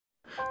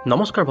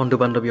নমস্কাৰ বন্ধু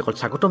বান্ধৱীসকল,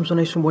 স্বাগতম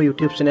জনাইছোঁ মই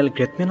ইউটিউব চেনেল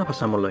গ্ৰেটমেন অফ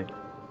আছামলৈ।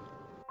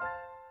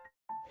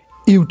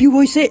 ইউটিউব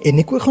হৈছে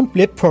এনেকুৱা এখন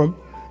প্লেটফৰ্ম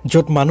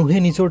য'ত মানুহে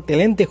নিজৰ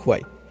টেলেণ্ট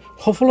দেখুৱাই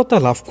সফলতা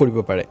লাভ কৰিব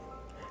পাৰে,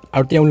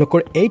 আৰু তেওঁলোকৰ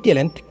এই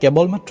টেলেণ্ট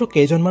কেৱল মাত্ৰ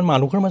কেইজনমান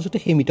মানুহৰ মাজতে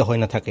সীমিত হৈ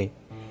নাথাকে।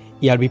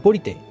 ইয়াৰ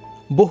বিপৰীতে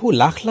বহু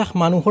লাখ লাখ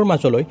মানুহৰ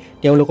মাজলৈ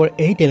তেওঁলোকৰ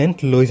এই টেলেণ্ট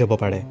লৈ যাব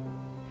পাৰে।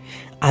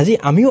 আজি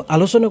আমিও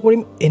আলোচনা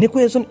কৰিম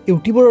এনেকুৱা এজন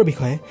ইউটিউবাৰৰ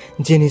বিষয়ে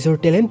যে নিজৰ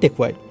টেলেণ্ট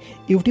দেখুৱাই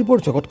ইউটিউবৰ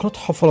জগতখনত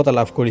সফলতা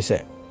লাভ কৰিছে।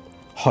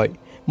 হয়,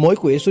 মই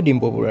কৈ আছোঁ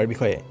ডিম্পু বৰুৱাৰ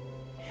বিষয়ে।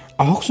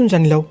 আহকচোন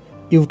জানি লওঁ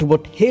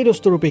ইউটিউবত সেই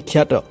দস্তৰূপে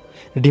খ্যাত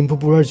ডিম্পু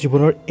বৰুৱাৰ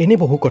জীৱনৰ এনে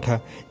বহু কথা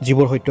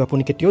যিবোৰ হয়তো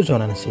আপুনি কেতিয়াও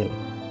জনা নাছিল।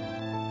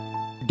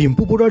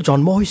 ডিম্পু বৰুৱাৰ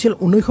জন্ম হৈছিল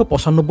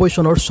 1995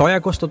 চনৰ 6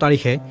 আগষ্ট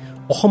তাৰিখে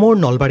অসমৰ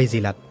নলবাৰী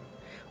জিলাত।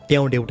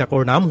 তেওঁৰ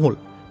দেউতাকৰ নাম হ'ল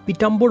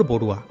পিতাম্বৰ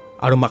বৰুৱা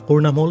আৰু মাকৰ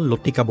নাম হ'ল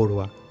লতিকা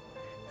বৰুৱা।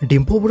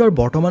 ডিম্পু বৰুৱাৰ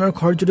বৰ্তমানৰ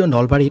ঘৰ যদিও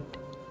নলবাৰীত,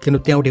 কিন্তু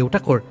তেওঁৰ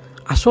দেউতাকৰ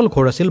আচল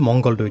ঘৰ আছিল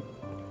মংগলদৈত।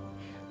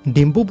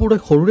 ডিম্পু বৰুৱাই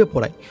সৰুৰে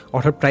পৰাই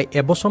অৰ্থাৎ প্ৰায়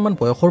এবছৰমান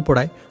বয়সৰ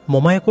পৰাই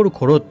মমায়েকৰ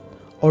ঘৰত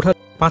অৰ্থাৎ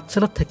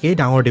পাঠশালাত থাকিয়েই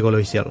ডাঙৰ দীঘল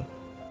হৈছিল।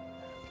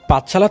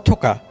 পাঠশালাত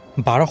থকা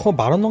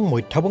 1212 নং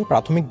মধ্যাবং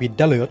প্ৰাথমিক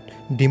বিদ্যালয়ত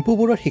ডিম্পু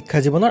বৰুৱাৰ শিক্ষা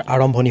জীৱনৰ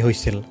আৰম্ভণি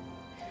হৈছিল।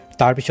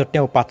 তাৰপিছত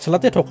তেওঁ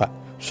পাঠশালাতে থকা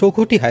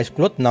চৌখুটি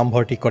হাইস্কুলত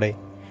নামভৰ্তি কৰে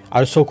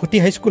আৰু চৌখুটি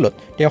হাইস্কুলত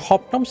তেওঁ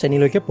 7ম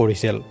শ্ৰেণীলৈকে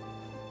পঢ়িছিল।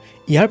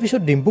 ইয়াৰ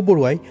পিছত ডিম্পু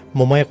বৰুৱাই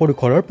মমায়েকৰ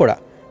ঘৰৰ পৰা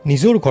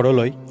নিজৰ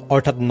ঘৰলৈ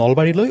অৰ্থাৎ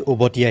নলবাৰীলৈ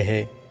উভতি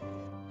আহে।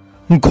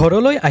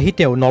 ঘৰলৈ আহি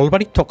তেওঁ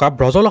নলবাৰীত থকা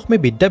ব্ৰজলক্ষ্মী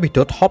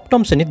বিদ্যাপীঠত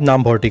 7ম শ্ৰেণীত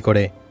নামভৰ্তি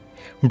কৰে।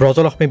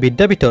 ব্ৰজলক্ষ্মী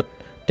বিদ্যাপীঠত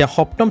তেওঁ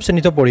 7ম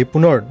শ্ৰেণীত পঢ়ি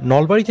পুনৰ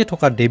নলবাৰীতে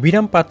থকা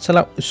দেৱীৰাম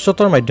পাঠশালা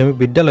উচ্চতৰ মাধ্যমিক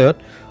বিদ্যালয়ত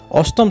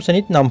 8ম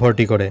শ্ৰেণীত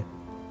নামভৰ্তি কৰে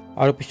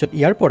আৰু পিছত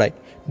ইয়াৰ পৰাই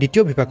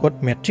 2য় বিভাগত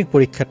মেট্ৰিক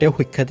পৰীক্ষা তেওঁ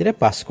সুখ্যাতিৰে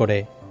পাছ কৰে।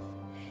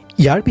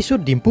 ইয়াৰ পিছত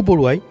ডিম্পু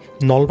বৰুৱাই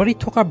নলবাৰীত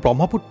থকা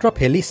Brahmaputra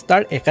valley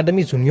star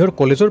academy junior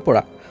কলেজৰ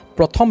পৰা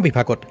 1ম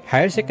বিভাগত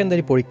হায়াৰ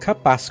ছেকেণ্ডাৰী পৰীক্ষা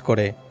পাছ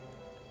কৰে।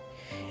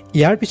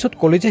 ইয়াৰ পিছত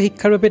কলেজীয়া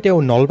শিক্ষাৰ বাবে তেওঁ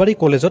নলবাৰী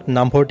কলেজত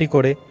নামভৰ্তি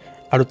কৰে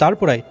আৰু তাৰ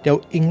পৰাই তেওঁ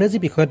ইংৰাজী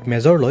বিষয়ত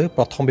মেজৰ লৈ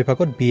 1ম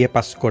বিভাগত BA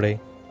পাছ কৰে।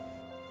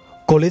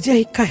 কলেজীয়া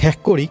শিক্ষা শেষ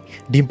কৰি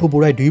ডিম্পু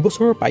বৰুৱাই 2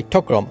 বছৰৰ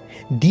পাঠ্যক্ৰম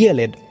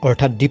DLED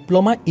অৰ্থাৎ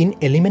ডিপ্ল'মা ইন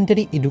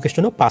এলিমেণ্টেৰী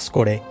এডুকেশ্যনো পাছ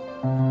কৰে।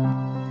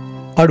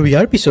 আৰু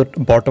ইয়াৰ পিছত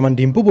বৰ্তমান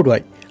ডিম্পু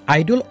বৰুৱাই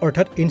আইডল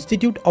অৰ্থাৎ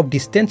institute of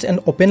distance and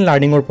open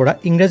লাৰ্ণিঙৰ পৰা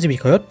ইংৰাজী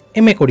বিষয়ত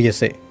MA কৰি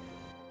আছে।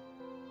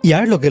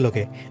 ইয়াৰ লগে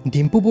লগে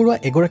ডিম্পু বৰুৱা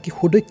এগৰাকী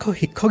সুদক্ষ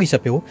শিক্ষক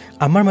হিচাপেও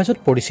আমাৰ মাজত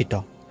পৰিচিত,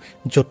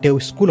 য'ত তেওঁ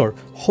স্কুলৰ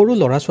সৰু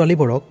ল'ৰা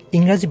ছোৱালীবোৰক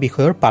ইংৰাজী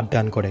বিষয়ৰ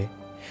পাঠদান কৰে।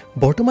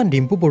 বৰ্তমান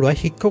ডিম্পু বৰুৱাই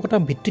শিক্ষকতা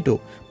বৃত্তিটো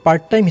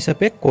পাৰ্ট টাইম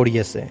হিচাপে কৰি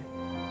আছে।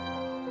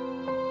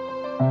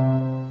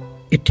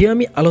 এতিয়া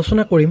আমি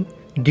আলোচনা কৰিম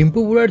ডিম্পু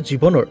বৰুৱাৰ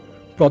জীৱনৰ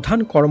প্ৰধান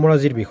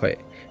কৰ্মৰাজিৰ বিষয়ে,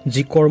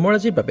 যি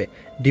কৰ্মৰাজিৰ বাবে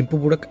ডিম্পু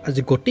বৰুৱাক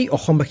আজি গোটেই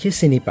অসমবাসীয়ে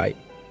চিনি পায়,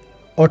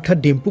 অৰ্থাৎ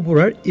ডিম্পু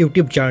বৰুৱাৰ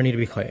ইউটিউব জাৰ্ণিৰ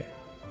বিষয়ে।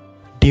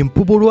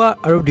 ডিম্পু বৰুৱা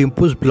আৰু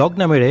ডিম্পু'ছ ব্লগ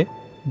নামেৰে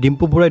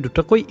ডিম্পু বৰুৱাই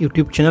দুটাকৈ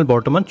ইউটিউব চেনেল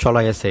বৰ্তমান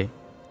চলাই আছে।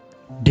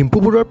 ডিম্পু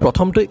বৰুৱাৰ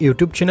প্ৰথমটো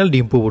ইউটিউব চেনেল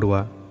ডিম্পু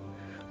বৰুৱা,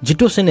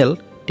 যিটো চেনেল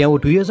তেওঁ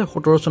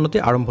 2017 চনতে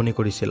আৰম্ভণি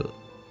কৰিছিল।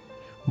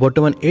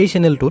 বৰ্তমান এই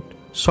চেনেলটোত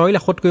 6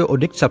 লাখতকৈ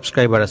অধিক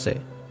ছাবস্ক্ৰাইবাৰ আছে।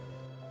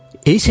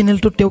 এই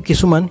চেনেলটোত তেওঁ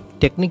কিছুমান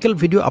টেকনিকেল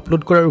ভিডিঅ'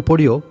 আপলোড কৰাৰ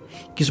উপৰিও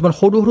কিছুমান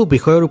সৰু সৰু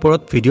বিষয়ৰ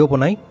ওপৰত ভিডিঅ'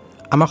 বনাই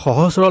আমাক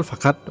সহজ সৰল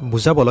ভাষাত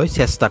বুজাবলৈ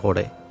চেষ্টা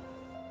কৰে।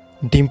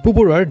 ডিম্পু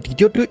বৰুৱাৰ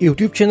দ্বিতীয়টো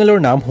ইউটিউব চেনেলৰ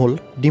নাম হ'ল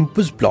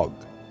ডিম্পু'ছ ব্লগ,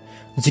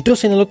 যিটো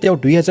চেনেলত তেওঁ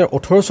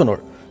 2018 চনৰ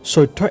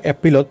 14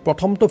 এপ্ৰিলত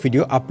প্ৰথমটো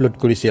ভিডিঅ' আপলোড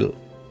কৰিছিল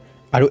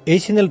আৰু এই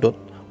চেনেলটোত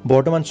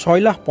বৰ্তমান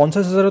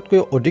 6,50,000তকৈ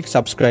অধিক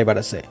ছাবস্ক্ৰাইবাৰ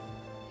আছে।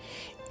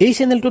 এই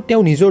চেনেলটোত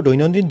তেওঁ নিজৰ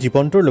দৈনন্দিন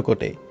জীৱনটোৰ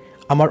লগতে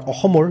আমাৰ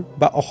অসমৰ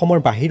বা অসমৰ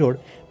বাহিৰৰ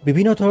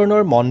বিভিন্ন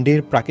ধৰণৰ মন্দিৰ,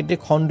 প্ৰাকৃতিক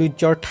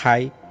সৌন্দৰ্যৰ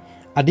ঠাই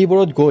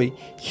আদিবোৰত গৈ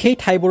সেই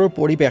ঠাইবোৰৰ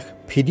পৰিৱেশ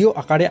ভিডিঅ'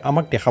 আকাৰে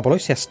আমাক দেখাবলৈ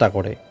চেষ্টা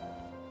কৰে।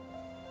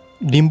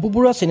 ডিম্পু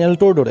বৰুৱা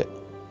চেনেলটোৰ দৰে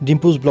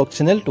ডিম্পু'ছ ব্লগ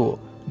চেনেলটোও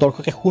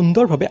দৰ্শকে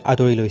সুন্দৰভাৱে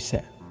আদৰি লৈছে।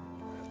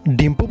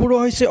 ডিম্পু বৰুৱা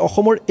হৈছে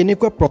অসমৰ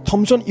এনেকুৱা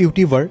প্ৰথমজন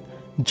ইউটিউবাৰ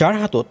যাৰ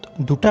হাতত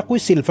 2টাকৈ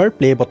চিলভাৰ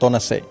প্লে বটন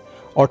আছে,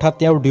 অৰ্থাৎ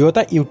তেওঁৰ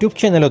 2টা ইউটিউব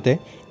চেনেলতে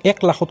 1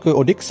 লাখতকৈ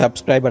অধিক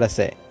ছাবস্ক্ৰাইবাৰ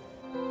আছে।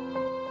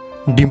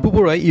 ডিম্পু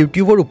বৰুৱাই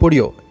ইউটিউবৰ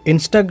উপৰিও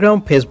ইনষ্টাগ্ৰাম,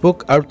 ফেচবুক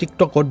আৰু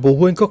টিকটকত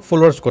বহুসংখ্যক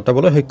ফলোৱাৰ্ছ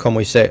ঘটাবলৈ সক্ষম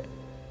হৈছে।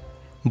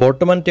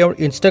 বৰ্তমান তেওঁৰ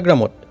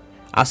ইনষ্টাগ্ৰামত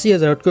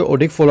 80,000তকৈ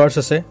অধিক ফলোৱাৰ্ছ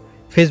আছে,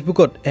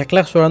 ফেচবুকত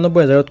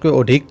 1,94,000তকৈ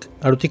অধিক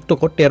আৰু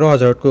টিকটকত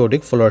 13,000তকৈ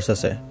অধিক ফলোৱাৰ্ছ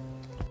আছে।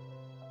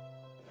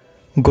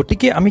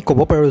 গতিকে আমি ক'ব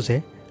পাৰোঁ যে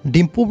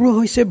ডিম্পু বৰুৱা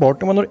হৈছে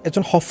বৰ্তমানৰ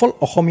এজন সফল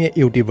অসমীয়া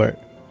ইউটিউবাৰ।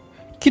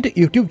 কিন্তু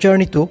ইউটিউব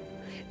জাৰ্ণিটো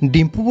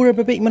ডিম্পু বৰুৱাৰ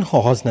বাবে ইমান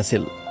সহজ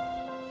নাছিল।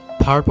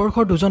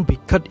 ভাৰতবৰ্ষৰ 2জন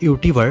বিখ্যাত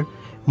ইউটিউবাৰ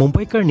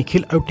মুম্বাইকাৰ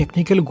নিখিল আৰু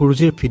টেকনিকেল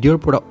গুৰুজীৰ ভিডিঅ'ৰ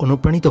পৰা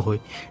অনুপ্ৰাণিত হৈ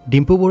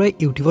ডিম্পু বৰুৱাই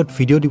ইউটিউবত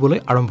ভিডিঅ' দিবলৈ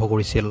আৰম্ভ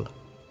কৰিছিল।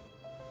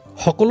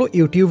 সকলো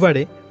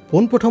ইউটিউবাৰে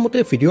পোনপ্ৰথমতে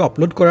ভিডিঅ'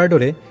 আপলোড কৰাৰ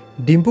দৰে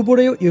ডিম্পু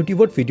বৰুৱাইও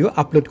ইউটিউবত ভিডিঅ'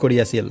 আপলোড কৰি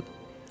আছিল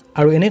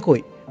আৰু এনেকৈ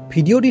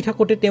ভিডিঅ' দি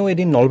থাকোঁতে তেওঁ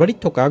এদিন নলবাৰীত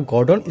থকা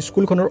গৰ্ডন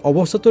স্কুলখনৰ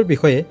অৱস্থাটোৰ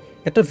বিষয়ে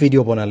এটা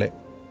ভিডিঅ' বনালে,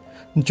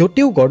 য'ত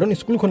তেওঁ গৰ্ডন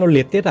স্কুলখনৰ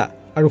লেতেৰা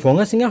আৰু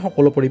ভঙা চিঙা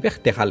সকলো পৰিৱেশ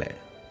দেখালে।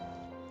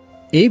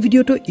 এই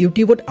ভিডিঅ'টো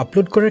ইউটিউবত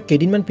আপলোড কৰাৰ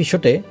কেইদিনমান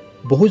পিছতে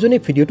বহুজনে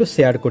ভিডিঅ'টো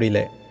শ্বেয়াৰ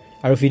কৰিলে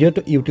আৰু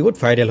ভিডিঅ'টো ইউটিউবত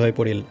ভাইৰেল হৈ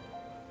পৰিল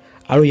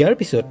আৰু ইয়াৰ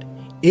পিছত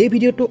এই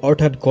ভিডিঅ'টো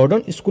অৰ্থাৎ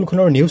গৰ্ডন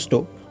স্কুলখনৰ নিউজটো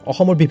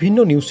অসমৰ বিভিন্ন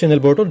নিউজ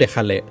চেনেলবোৰতো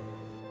দেখালে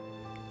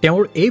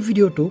তেওঁৰ এই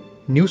ভিডিঅ'টো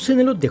নিউজ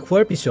চেনেলত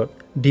দেখুৱাৰ পিছত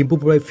ডিম্পু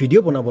বৰুৱাই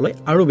ভিডিঅ' বনাবলৈ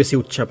আৰু বেছি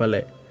উৎসাহ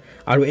পালে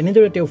আৰু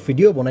এনেদৰে তেওঁ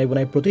ভিডিঅ'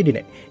 বনাই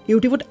প্ৰতিদিনে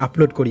ইউটিউবত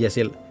আপলোড কৰি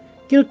আছিল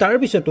কিন্তু তাৰ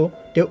পিছতো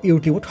তেওঁ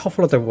ইউটিউবত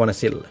সফলতা পোৱা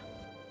নাছিল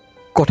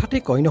কথাতে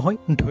কয় নহয়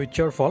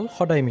ধৈৰ্যৰ ফল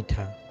সদায়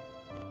মিঠা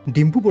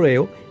ডিম্পু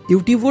বৰুৱাইও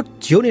ইউটিউবত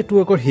জিঅ'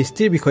 নেটৱৰ্কৰ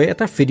হিষ্ট্ৰীৰ বিষয়ে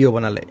এটা ভিডিঅ'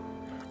 বনালে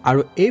আৰু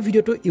এই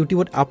ভিডিঅ'টো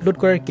ইউটিউবত আপলোড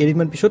কৰাৰ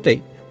কেইদিনমান পিছতেই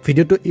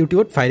ভিডিঅ'টো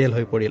ইউটিউবত ভাইৰেল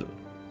হৈ পৰিল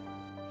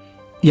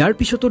ইয়াৰ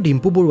পিছতো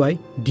ডিম্পু বৰুৱাই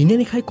দিনে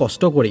নিশাই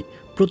কষ্ট কৰি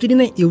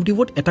প্ৰতিদিনে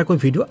ইউটিউবত এটাকৈ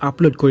ভিডিঅ'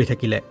 আপলোড কৰি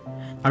থাকিলে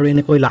আৰু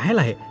এনেকৈ লাহে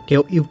লাহে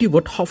তেওঁ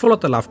ইউটিউবত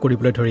সফলতা লাভ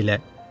কৰিবলৈ ধৰিলে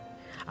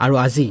আৰু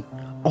আজি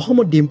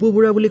অসমত ডিম্পু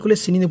বৰুৱা বুলি ক'লে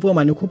চিনি নোপোৱা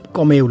মানুহ খুব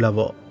কমেই ওলাব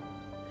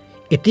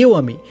এতিয়াও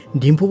আমি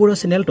ডিম্পু বৰুৱা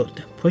চেনেলটোত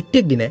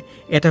প্ৰত্যেক দিনে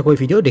এটাকৈ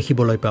ভিডিঅ'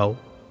 দেখিবলৈ পাওঁ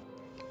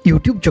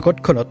ইউটিউব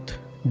জগতখনত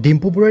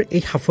ডিম্পু বৰুৱাৰ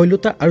এই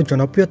সাফল্যতা আৰু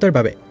জনপ্ৰিয়তাৰ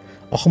বাবে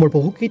অসমৰ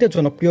বহুকেইটা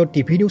জনপ্ৰিয়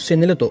টিভি নিউজ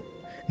চেনেলতো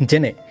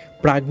যেনে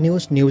Prag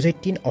news news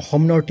 18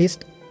 Assam north east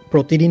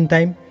প্ৰতিদিন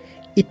টাইম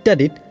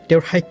ইত্যাদিত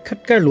তেওঁৰ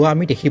সাক্ষাৎকাৰ লোৱা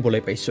আমি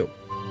দেখিবলৈ পাইছোঁ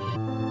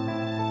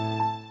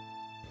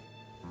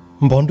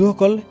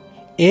বন্ধুসকল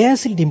এয়া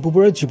আছিল ডিম্পু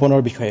বৰুৱাৰ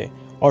জীৱনৰ বিষয়ে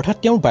অৰ্থাৎ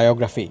তেওঁৰ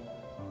বায়োগ্ৰাফী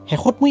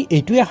শেষত মই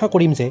এইটোৱে আশা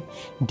কৰিম যে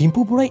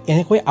ডিম্পু বৰুৱাই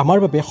এনেকৈ আমাৰ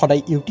বাবে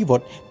সদায়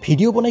ইউটিউবত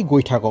ভিডিঅ' বনাই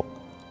গৈ থাকক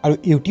আৰু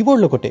ইউটিউবৰ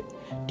লগতে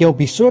তেওঁ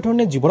বিশ্বৰ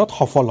ধৰণে জীৱনত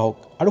সফল হওক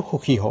আৰু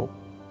সুখী হওক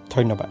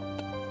ধন্যবাদ